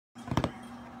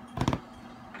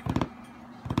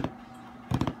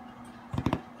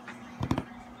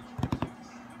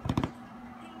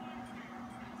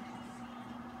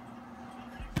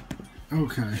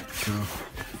Okay, so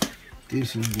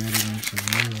this is getting into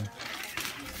real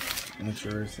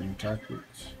interesting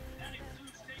topics.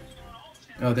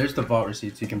 Oh, there's the vault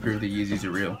receipts. You can prove the Yeezys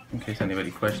are real, in case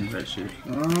anybody questions that shit.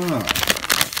 Oh,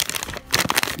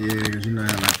 yeah, because you know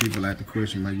how like people like to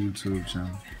question my YouTube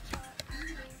channel.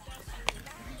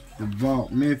 The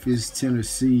vault, Memphis,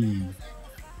 Tennessee,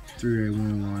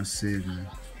 38117.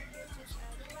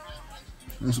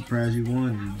 I'm surprised you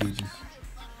won these bitches.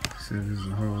 Said there's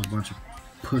a whole bunch of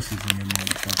pussies in your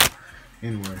motherfucker.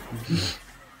 Anyway,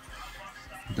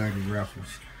 dirty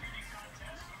raffles.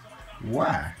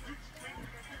 Why?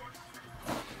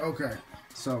 Okay,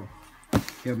 so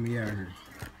help me out here.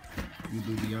 You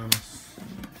do be honest.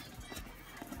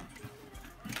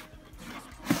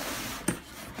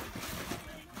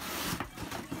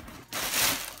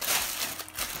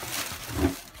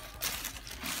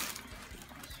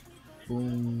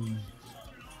 Boom.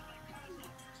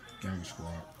 Gang squad.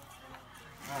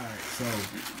 Alright, so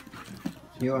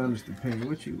your honest opinion,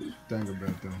 what you think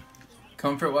about them?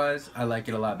 Comfort-wise, I like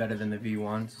it a lot better than the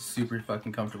V1s. Super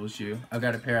fucking comfortable shoe. I've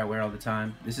got a pair I wear all the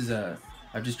time. This is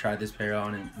I've just tried this pair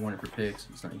on and worn it for pics.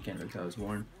 It's not, you can't really tell it's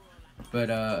worn. But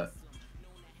I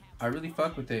really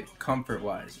fuck with it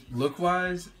comfort-wise.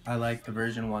 Look-wise, I like the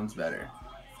version 1s better.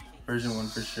 Version 1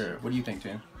 for sure. What do you think,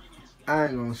 Toon? I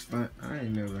ain't gonna stunt. I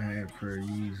ain't never had a pair of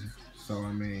Yeezy. So,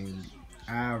 I mean,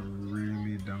 I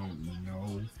really don't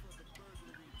know.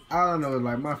 I don't know,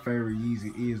 like, my favorite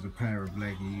Yeezy is the Power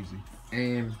Black Yeezy.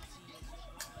 And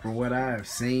from what I've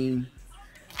seen,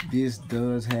 this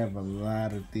does have a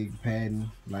lot of thick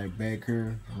padding, like back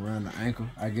here around the ankle.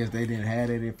 I guess they didn't have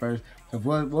it at first.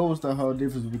 What was the whole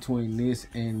difference between this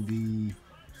and the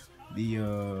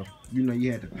you know,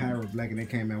 you had the Power Black and they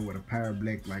came out with a Power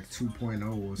Black like 2.0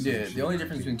 or something. Yeah, the only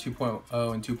difference between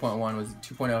 2.0 and 2.1 was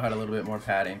 2.0 had a little bit more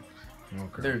padding.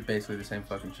 Okay. They're basically the same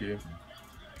fucking shoe.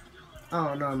 I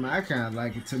don't know, man. I kind of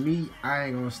like it. To me, I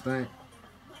ain't gonna stunt.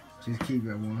 Just keep it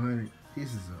at 100.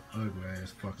 This is an ugly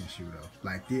ass fucking shoe though.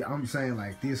 Like this, I'm saying,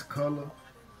 like this color.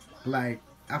 Like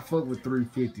I fuck with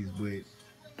 350s, but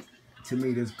to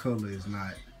me, this color is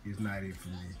not it for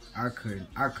me. I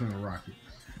couldn't rock it.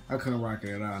 I couldn't rock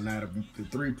it at all. Now the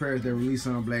 3 pairs that released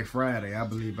on Black Friday, I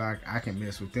believe I can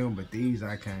mess with them, but these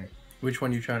I can't. Which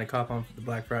one you trying to cop on for the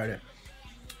Black Friday?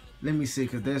 Let me see,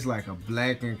 cause there's like a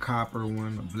black and copper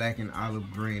one, a black and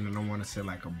olive green, and I want to say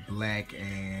like a black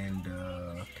and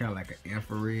kind of like an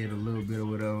infrared, a little bit of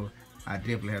whatever. I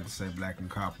definitely have to say black and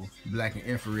copper. Black and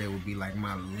infrared would be like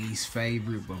my least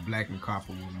favorite, but black and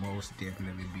copper would most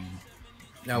definitely be.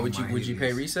 Now, would you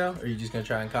pay resale, or are you just gonna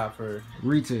try and cop for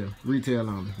retail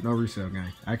only? No resale,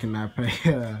 gang. I cannot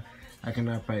pay. I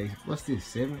cannot pay. What's this?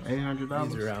 $700-800?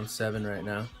 These are around 7 right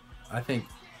now. I think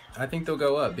they'll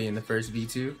go up. Being the first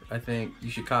V2, I think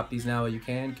you should cop these now while you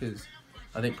can, because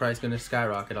I think price gonna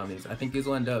skyrocket on these. I think these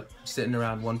will end up sitting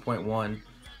around 1.1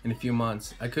 in a few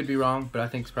months. I could be wrong, but I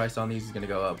think the price on these is gonna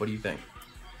go up. What do you think?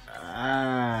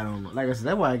 I don't know. Like I said,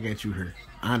 that's why I got you here,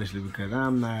 honestly, because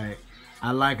I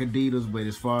like Adidas, but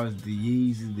as far as the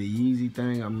Yeezy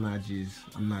thing, I'm not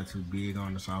too big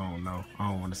on it, so I don't know. I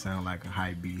don't want to sound like a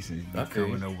hype beast and be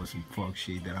coming up with some fuck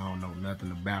shit that I don't know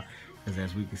nothing about. Because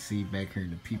as we can see back here in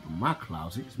the people in my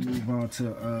closet, let's move on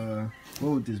to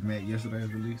what was this, Matt?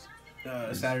 Yesterday's release?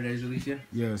 Saturday's release, yeah.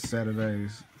 Yeah,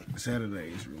 Saturday's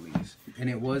release, and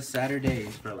it was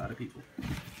Saturdays for a lot of people.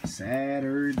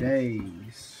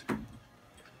 Saturdays.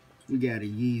 We got a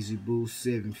Yeezy Boost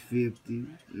 750,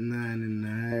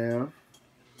 9.5.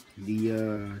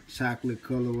 The chocolate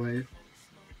colorway.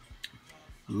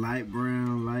 Light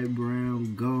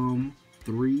brown gum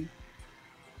 3.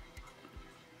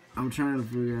 I'm trying to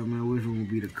figure out, man, which one would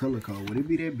be the color code. Would it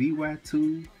be that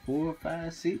BY2, 4,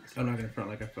 5, 6? I'm not gonna front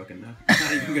like I fucking know. I'm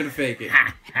not even gonna fake it.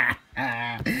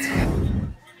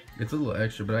 It's a little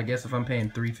extra, but I guess if I'm paying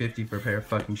 $350 for a pair of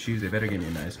fucking shoes, they better give me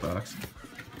a nice box.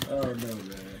 Oh no,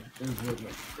 man. It's fucking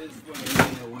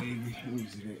wavy. Let me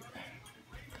see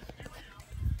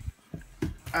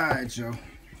that. Alright, Joe.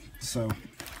 So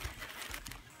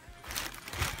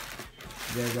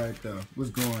that right there.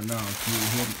 What's going on?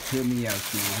 Hear me out,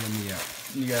 kid. Hear me out.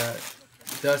 You got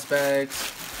dust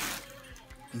bags.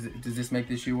 Does this make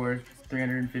this shoe worth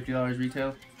 $350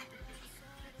 retail?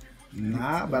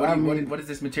 Nah, but I mean, what is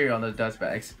this material on those dust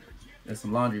bags? There's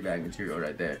some laundry bag material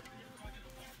right there.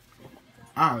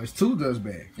 Oh, it's 2 dust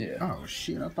bags. Yeah. Oh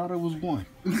shit, I thought it was 1.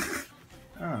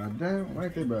 Ah, damn,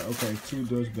 right there, but okay, 2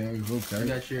 dust bags. Okay. You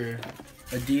got your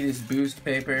Adidas Boost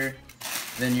paper.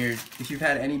 Then if you've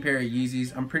had any pair of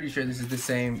Yeezys, I'm pretty sure this is the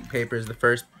same paper as the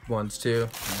first ones too.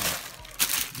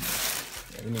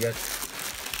 And then you got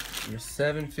your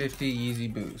 750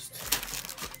 Yeezy Boost.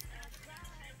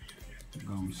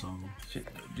 Gum sole.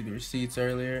 Do the receipts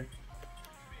earlier.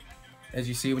 As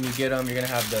you see, when you get them, you're gonna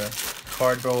have the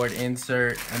cardboard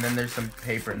insert, and then there's some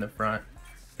paper in the front.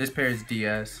 This pair is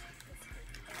DS.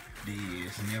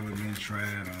 DS, never been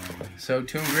tried on. So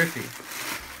Toon Griffey.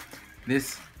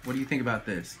 This, what do you think about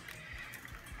this?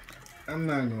 I'm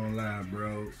not gonna lie,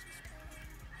 bro.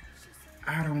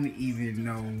 I don't even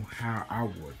know how I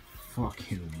would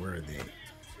fucking wear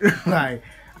that. Like,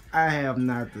 I have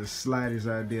not the slightest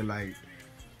idea. Like,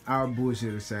 our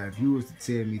bullshit aside, if you was to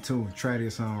tell me, Toon, try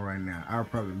this on right now, I'll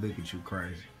probably look at you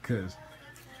crazy. Cause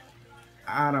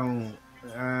I don't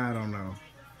know.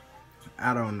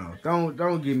 I don't know.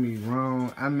 Don't get me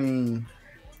wrong. I mean,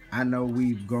 I know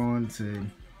we've gone to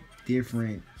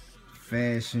different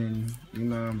fashion, you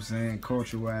know what I'm saying,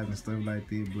 culture-wise and stuff like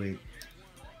that, but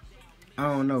I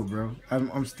don't know, bro.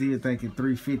 I'm still thinking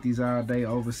 350s all day,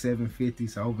 over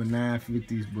 750s, over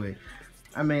 950s, but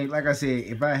I mean, like I said,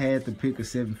 if I had to pick a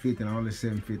 750 and only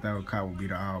 750 I would cop would be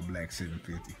the all-black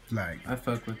 750. Like, I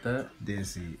fuck with that.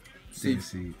 That's it. See,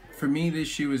 That's it. For me, this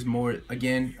shoe is more,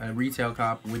 again, a retail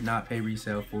cop would not pay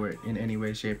resale for it in any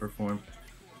way, shape, or form.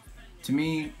 To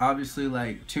me, obviously,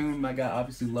 like, Toon, my guy,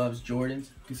 obviously loves Jordans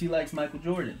because he likes Michael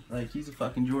Jordan. Like, he's a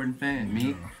fucking Jordan fan.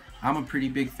 Me, I'm a pretty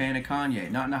big fan of Kanye.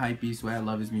 Not in a hype beast way. I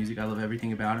love his music. I love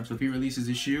everything about him. So if he releases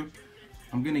a shoe,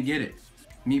 I'm going to get it.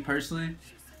 Me, personally,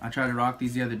 I tried to rock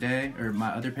these the other day, or my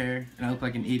other pair, and I look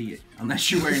like an idiot.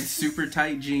 Unless you're wearing super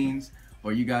tight jeans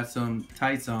or you got some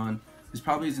tights on, this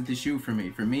probably isn't the shoe for me.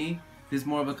 For me, this is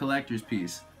more of a collector's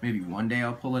piece. Maybe one day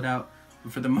I'll pull it out.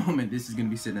 But for the moment, this is going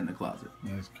to be sitting in the closet.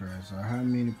 That's correct. So how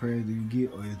many pairs do you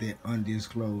get, or is that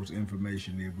undisclosed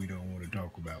information that we don't want to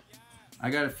talk about? I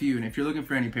got a few, and if you're looking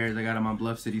for any pairs, I got them on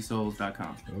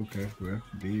bluffcitysouls.com. Okay, well,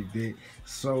 big that.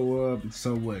 So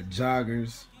what?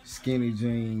 Joggers, skinny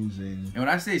jeans, and when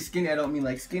I say skinny, I don't mean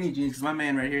like skinny jeans, because my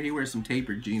man right here, he wears some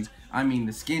tapered jeans. I mean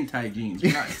the skin tight jeans.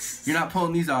 You're not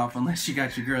pulling these off unless you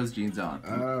got your girls' jeans on.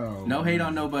 Oh, no hate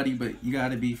on nobody, but you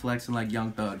gotta be flexing like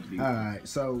Young Thug. Dude. All right.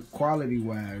 So quality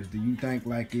wise, do you think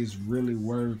like it's really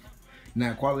worth?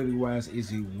 Now, quality wise,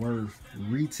 is it worth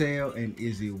retail and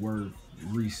is it worth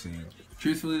resale?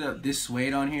 Truthfully, though, this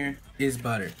suede on here is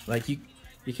butter. Like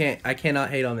I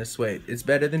cannot hate on this suede. It's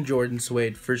better than Jordan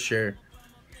suede for sure.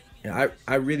 Yeah,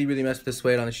 I really messed with the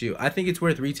suede on the shoe. I think it's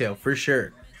worth retail for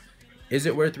sure. Is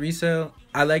it worth resale?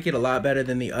 I like it a lot better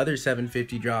than the other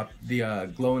 750 drop, the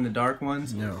glow in the dark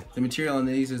ones. No. The material on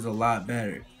these is a lot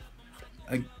better.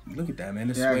 Look at that, man.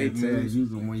 The Yeah, suede I can tell moves.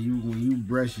 when you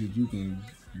brush it, you can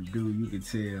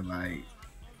tell like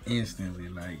instantly,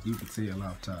 like you can tell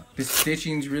off top. The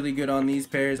stitching's really good on these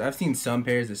pairs. I've seen some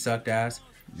pairs that sucked ass.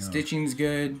 Yeah. Stitching's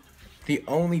good. The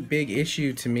only big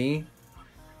issue to me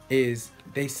is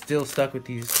they still stuck with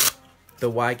the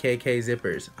YKK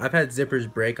zippers. I've had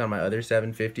zippers break on my other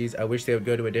 750s. I wish they would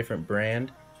go to a different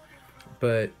brand,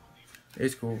 but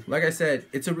it's cool. Like I said,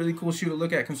 it's a really cool shoe to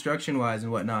look at construction-wise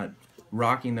and whatnot.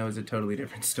 Rocking though is a totally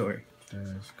different story.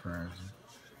 That's crazy.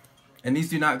 And these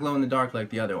do not glow in the dark like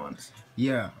the other ones.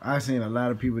 Yeah, I've seen a lot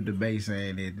of people debate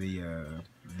saying that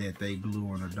that they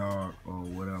glue in the dark or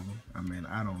whatever. I mean,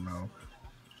 I don't know.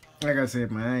 Like I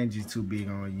said, man, I ain't just too big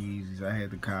on Yeezys. I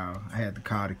had to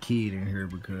call the kid in here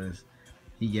because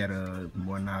he got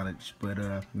more knowledge. But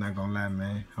not gonna lie,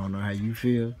 man, I don't know how you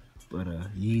feel, but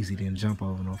Yeezy didn't jump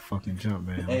over no fucking jump,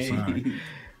 man. I'm sorry.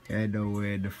 I had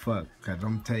nowhere the fuck, cause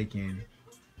I'm taking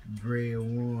Bread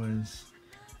Ones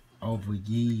over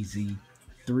Yeezy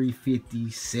 350,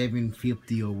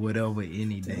 750 or whatever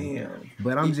any day. Damn.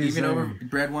 But I'm just even saying, over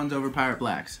Bread Ones over Pirate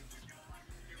Blacks.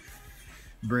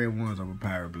 Bread Ones over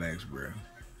Pirate Blacks, bro.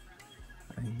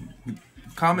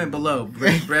 Comment below,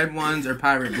 Bread Ones or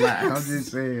Pirate Blacks. I'm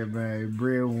just saying, man,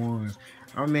 Bread Ones.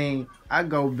 I mean, I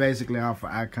go basically off of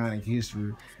iconic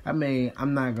history. I mean,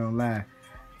 I'm not gonna lie.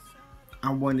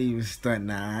 I wasn't even stunned.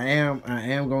 Now I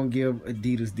am gonna give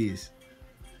Adidas this.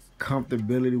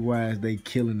 Comfortability wise, they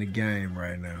killing the game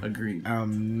right now. Agreed.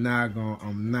 I'm not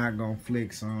gonna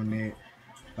flex on that.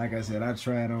 Like I said, I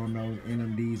tried on those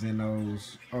NMDs and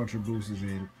those Ultra Boosters,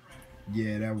 and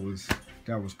yeah, that was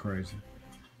crazy.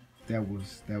 That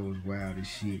was wild as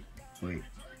shit. But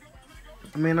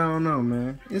I mean, I don't know,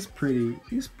 man. It's pretty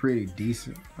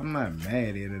decent. I'm not mad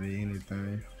at it or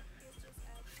anything.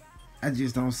 I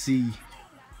just don't see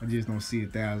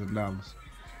 $1,000.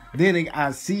 Then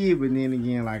I see it, but then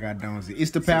again, like I don't see it.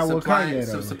 It's the power of Kanye,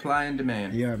 though. So supply and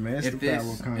demand. Yeah, man. It's the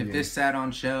power of Kanye. If this sat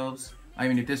on shelves, I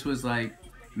mean, if this was like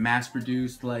mass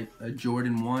produced, like a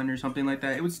Jordan 1 or something like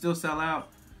that, it would still sell out.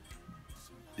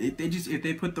 If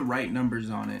they put the right numbers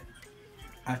on it,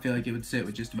 I feel like it would sit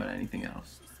with just about anything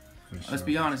else. For sure, Let's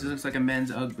be honest, it looks like a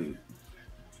men's UGG boot.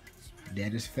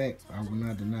 That is fact. I will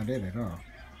not deny that at all.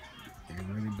 It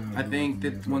really does. I think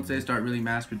that once they start really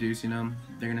mass producing them,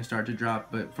 they're gonna start to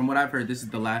drop. But from what I've heard, this is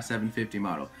the last 750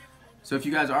 model. So if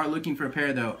you guys are looking for a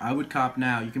pair, though, I would cop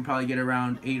now. You can probably get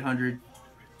around 800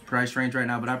 price range right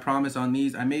now. But I promise on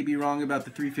these, I may be wrong about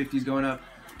the 350s going up,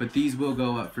 but these will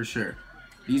go up for sure.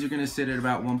 These are gonna sit at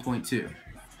about 1.2.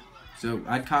 So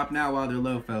I'd cop now while they're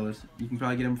low, fellas. You can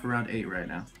probably get them for around 8 right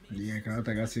now. Yeah, cause I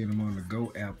think I seen them on the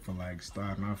Go app for like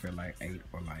starting off at like 8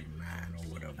 or like 9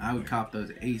 or whatever. I would cop those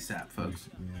ASAP, folks.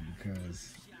 Yeah,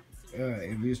 because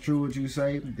if it's true what you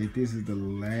say that this is the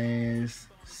last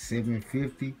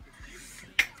 750,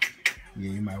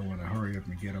 yeah, you might want to hurry up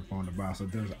and get up on the box. So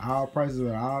does all prices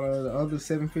of all the other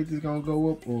 750s gonna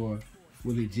go up, or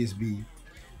will it just be?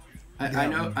 I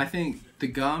know. I think the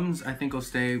gums, I think, will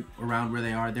stay around where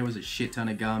they are. There was a shit ton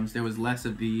of gums. There was less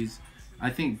of these.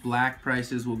 I think black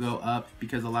prices will go up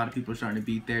because a lot of people are starting to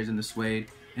beat theirs in the suede.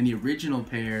 And the original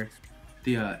pair,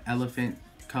 the elephant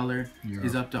color,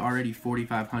 is up to already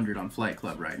 4,500 on Flight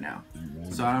Club right now.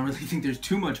 So I don't really think there's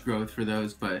too much growth for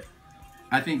those, but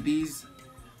I think these,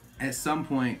 at some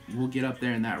point, will get up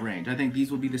there in that range. I think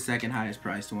these will be the second highest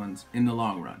priced ones in the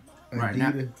long run. Right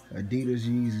now, Adidas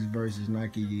Yeezys versus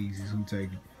Nike Yeezys. Who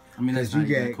taking? I mean, that's not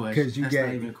even a question.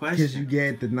 Because you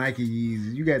get the Nike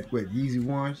Yeezys. You got what, Yeezy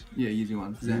ones? Yeah, Yeezy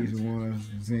ones. Yeezy ones,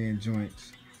 Zen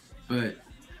joints. But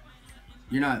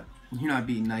you're not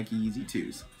beating Nike Yeezy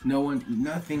 2s.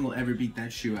 Nothing will ever beat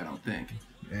that shoe. I don't think.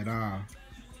 At all.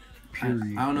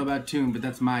 Period. I don't know about Toon, but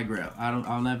that's my grail.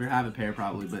 I'll never have a pair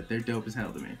probably, but they're dope as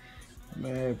hell to me.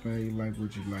 Man, you like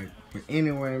what you like. But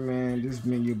anyway, man, this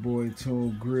been your boy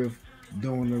Toon Griff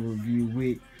doing a review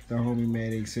with the homie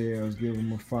Mad Xcelz. Give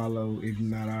him a follow if you're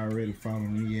not already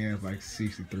following me. He has like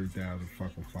 63,000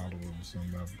 fucking followers or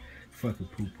something. Fucking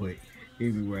poop.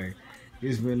 Anyway,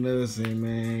 it's been us, and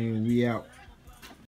man, we out.